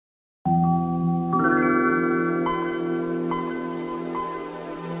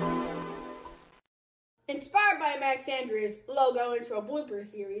try Max Andrews' logo into a blooper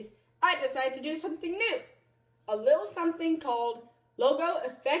series, I decided to do something new. A little something called Logo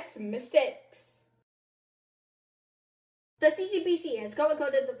Effect Mistakes. The CCPC has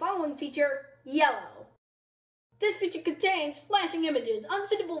color-coded the following feature yellow. This feature contains flashing images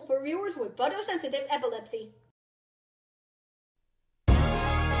unsuitable for viewers with photosensitive epilepsy.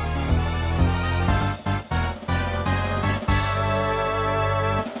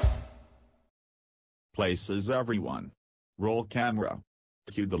 Places everyone. Roll camera.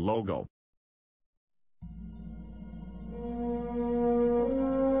 Cue the logo.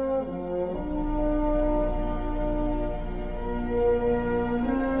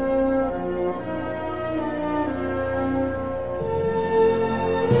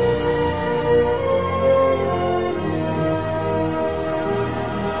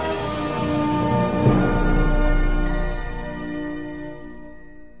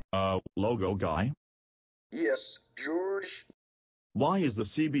 Logo guy? Yes, George? Why is the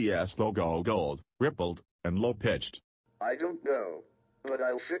CBS logo gold, rippled, and low-pitched? I don't know, but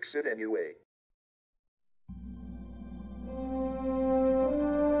I'll fix it anyway.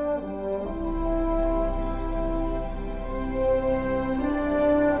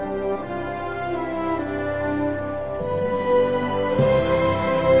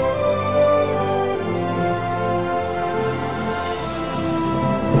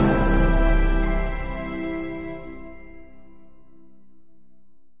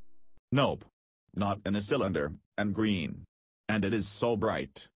 Nope. Not in a cylinder, and green. And it is so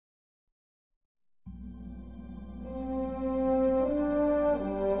bright.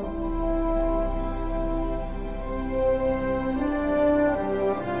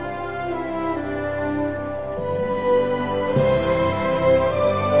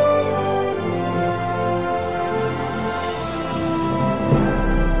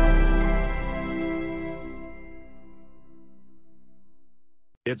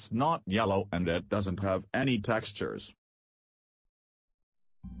 It's not yellow and it doesn't have any textures.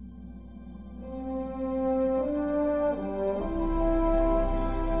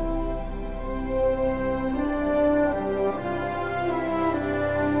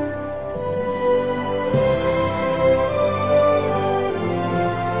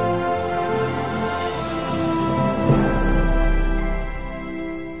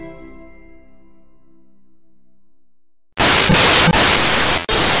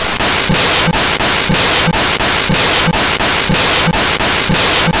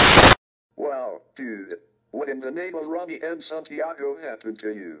 Wow, dude. What in the name of Ronnie and Santiago happened to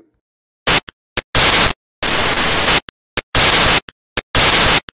you?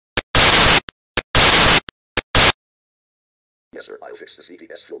 Yes, sir, I'll fix the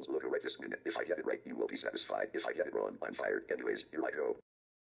CBS Films logo right this minute. If I get it right, you will be satisfied. If I get it wrong, I'm fired. Anyways, here I go.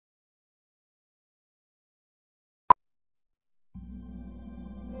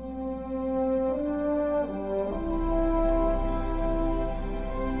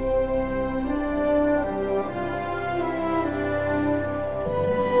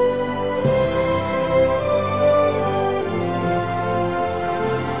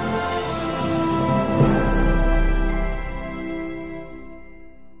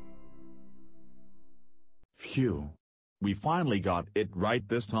 Phew. We finally got it right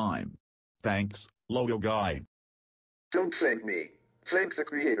this time. Thanks, logo guy. Don't thank me. Thank the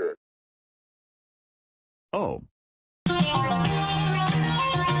creator. Oh.